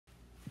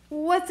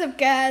What's up,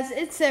 guys?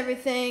 It's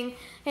Everything,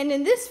 and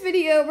in this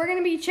video we're going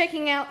to be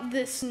checking out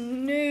this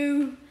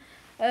new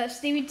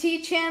Stevie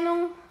T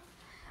channel.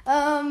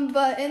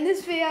 But in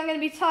this video I'm going to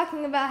be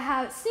talking about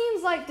how it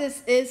seems like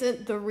this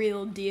isn't the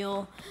real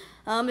deal.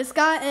 It's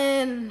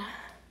gotten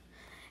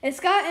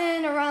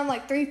around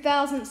like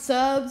 3,000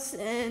 subs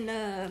in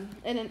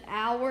an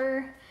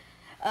hour.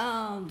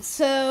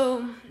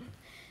 So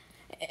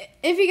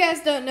if you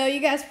guys don't know, you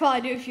guys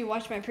probably do if you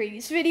watch my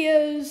previous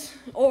videos,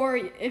 or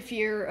if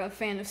you're a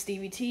fan of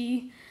Stevie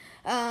T.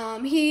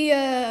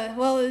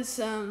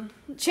 His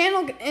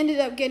channel ended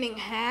up getting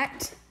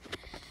hacked.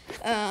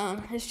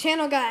 His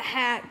channel got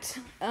hacked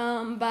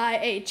by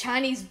a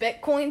Chinese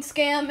Bitcoin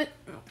scam,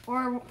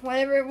 or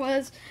whatever it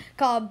was,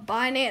 called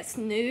Binance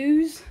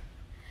News.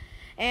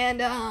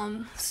 And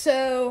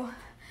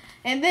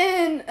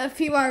then a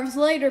few hours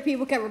later,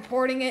 people kept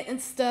reporting it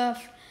and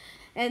stuff.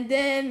 And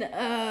then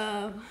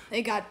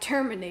it got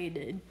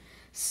terminated.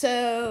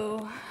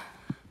 So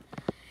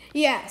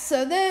yeah,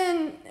 so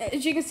then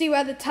as you can see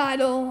by the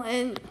title,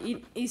 and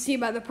you see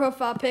by the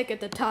profile pic at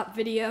the top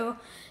video,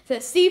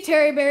 it says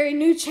SteveTereberry,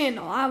 new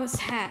channel, I was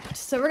hacked.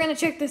 So we're gonna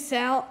check this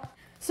out.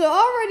 So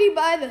already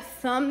by the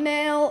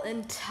thumbnail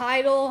and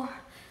title,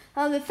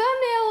 the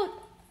thumbnail,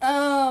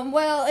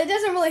 well, it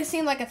doesn't really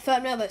seem like a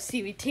thumbnail that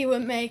Stevie T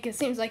would make. It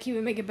seems like he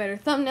would make a better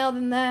thumbnail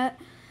than that.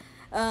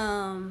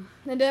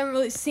 It doesn't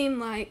really seem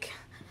like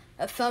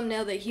a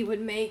thumbnail that he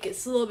would make.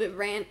 It's a little bit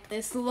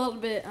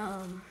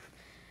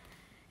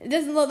it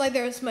doesn't look like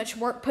there was much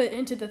work put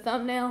into the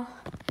thumbnail.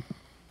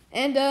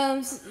 And,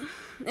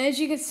 as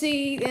you can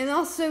see, and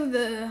also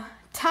the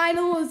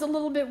title is a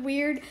little bit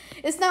weird.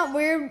 It's not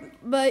weird,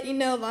 but,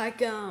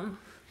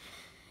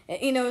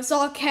 it's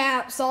all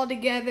caps all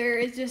together.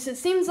 It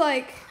seems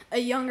like a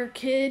younger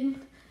kid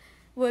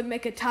would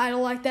make a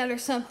title like that or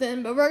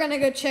something, but we're gonna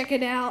go check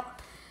it out.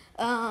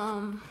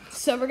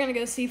 So we're gonna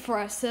go see for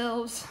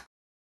ourselves.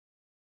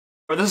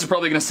 This is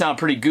probably gonna sound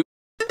pretty goofy.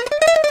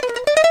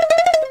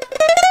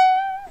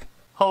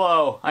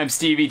 Hello, I'm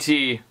Stevie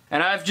T,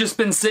 and I've just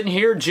been sitting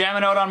here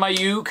jamming out on my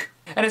uke,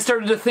 and I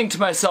started to think to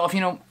myself,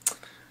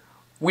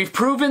 we've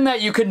proven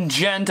that you can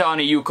gent on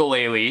a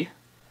ukulele.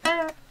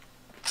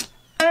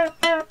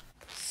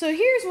 So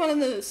here's one of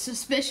the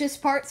suspicious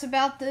parts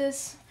about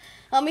this.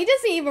 He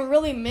doesn't even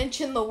really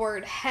mention the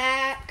word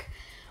hack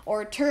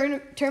or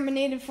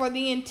terminated for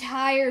the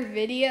entire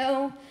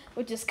video,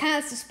 which is kind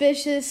of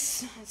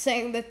suspicious,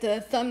 saying that the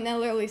thumbnail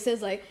literally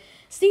says like,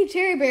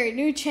 SteveTereberry,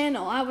 new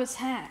channel, I was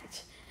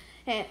hacked.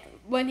 And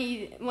when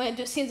it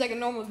just seems like a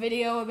normal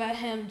video about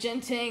him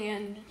genting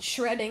and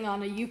shredding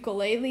on a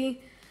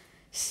ukulele.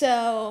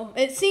 So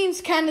it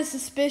seems kind of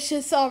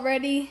suspicious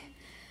already,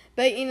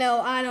 but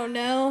I don't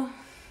know,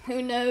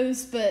 who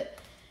knows, but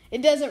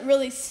it doesn't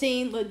really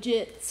seem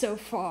legit so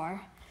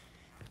far.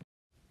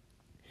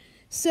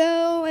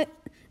 So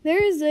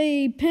there is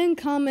a pinned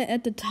comment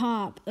at the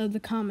top of the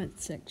comment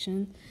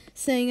section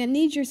saying, I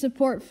need your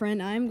support,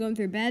 friend. I am going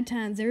through bad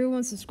times.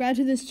 Everyone subscribe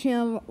to this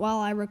channel while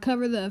I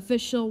recover the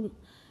official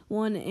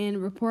one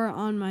and report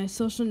on my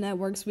social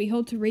networks. We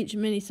hope to reach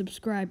many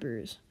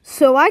subscribers.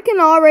 So I can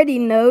already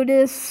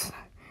notice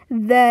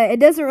that it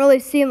doesn't really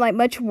seem like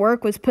much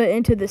work was put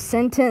into the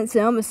sentence. It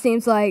almost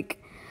seems like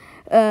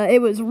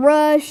it was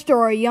rushed,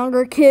 or a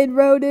younger kid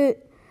wrote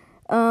it.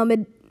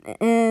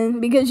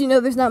 And because,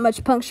 there's not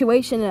much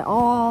punctuation at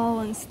all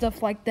and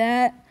stuff like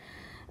that.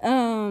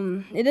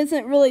 It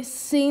doesn't really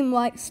seem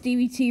like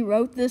Stevie T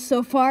wrote this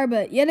so far,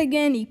 but yet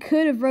again, he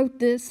could have wrote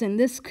this, and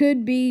this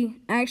could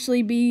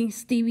actually be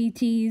Stevie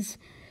T's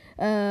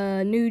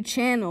new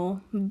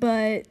channel,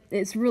 but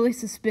it's really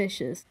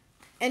suspicious.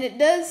 And it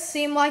does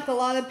seem like a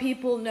lot of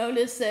people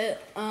notice that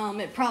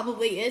it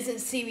probably isn't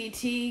Stevie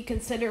T,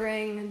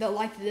 considering the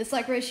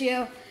like-to-dislike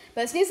ratio,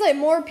 but it seems like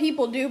more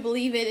people do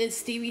believe it is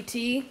Stevie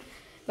T.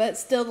 But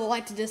still, the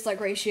like-to-dislike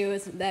ratio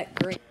isn't that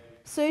great.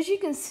 So as you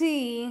can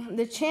see,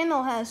 the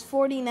channel has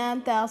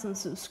 49,000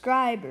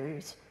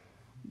 subscribers.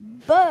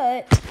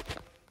 But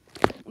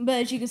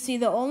as you can see,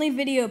 the only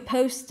video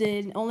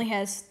posted only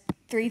has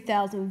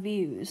 3,000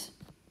 views.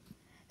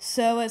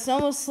 So it's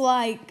almost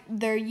like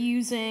they're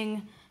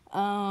using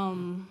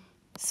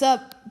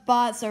sub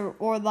bots,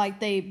 or like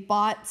they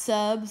bought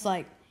subs.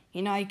 Like,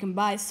 you can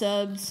buy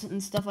subs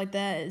and stuff like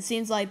that. It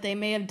seems like they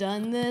may have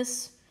done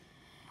this.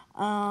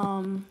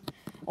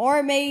 Or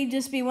it may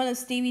just be one of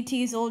Stevie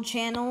T's old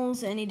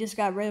channels and he just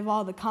got rid of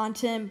all the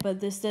content,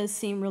 but this does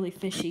seem really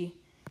fishy.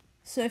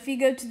 So if you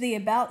go to the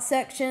About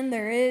section,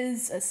 there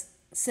is a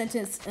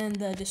sentence in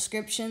the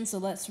description, so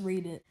let's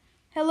read it.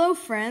 Hello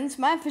friends,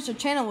 my official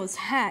channel was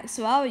hacked,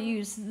 so I will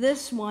use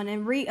this one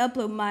and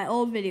re-upload my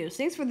old videos.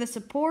 Thanks for the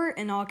support,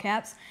 in all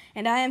caps,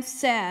 and I am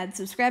sad.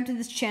 Subscribe to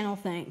this channel,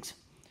 thanks.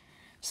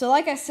 So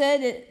like I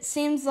said, it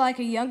seems like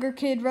a younger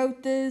kid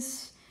wrote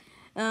this.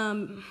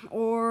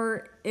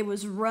 Or it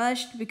was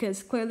rushed,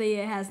 because clearly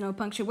it has no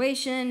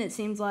punctuation. It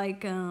seems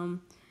like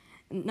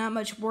not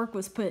much work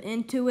was put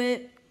into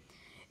it.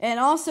 And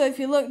also, if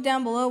you look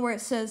down below where it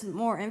says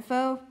more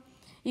info,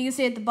 you can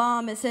see at the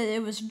bottom it said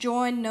it was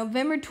joined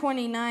November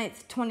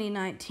 29th,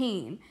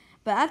 2019.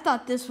 But I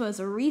thought this was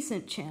a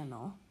recent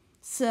channel.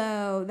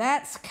 So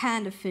that's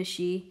kind of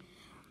fishy.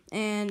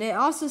 And it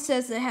also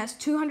says it has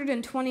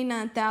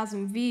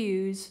 229,000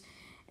 views,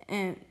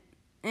 but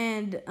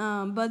it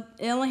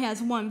only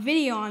has one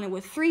video on it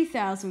with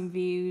 3,000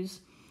 views.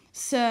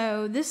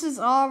 So this is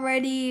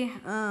already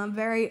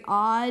very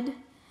odd.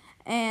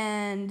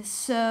 And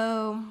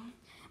so,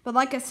 but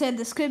like I said,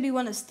 this could be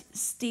one of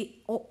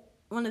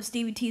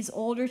Stevie T's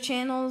older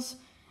channels,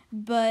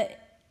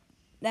 but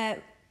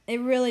that it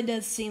really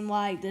does seem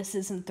like this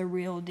isn't the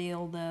real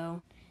deal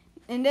though.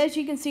 And as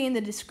you can see in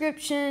the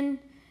description,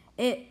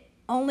 it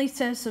only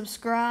says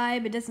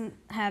subscribe. It doesn't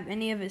have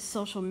any of his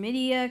social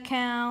media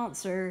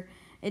accounts, or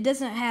it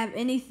doesn't have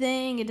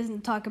anything. It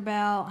doesn't talk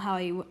about how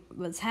he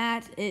was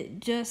hacked. It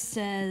just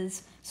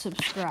says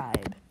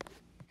subscribe.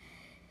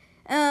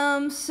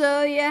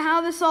 So yeah,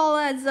 how this all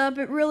adds up,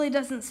 it really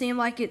doesn't seem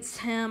like it's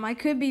him. I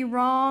could be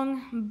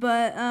wrong,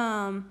 but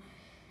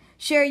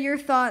share your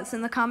thoughts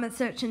in the comment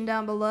section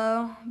down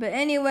below. But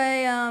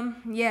anyway,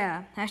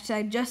 yeah,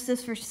 hashtag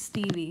justice for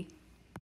Stevie.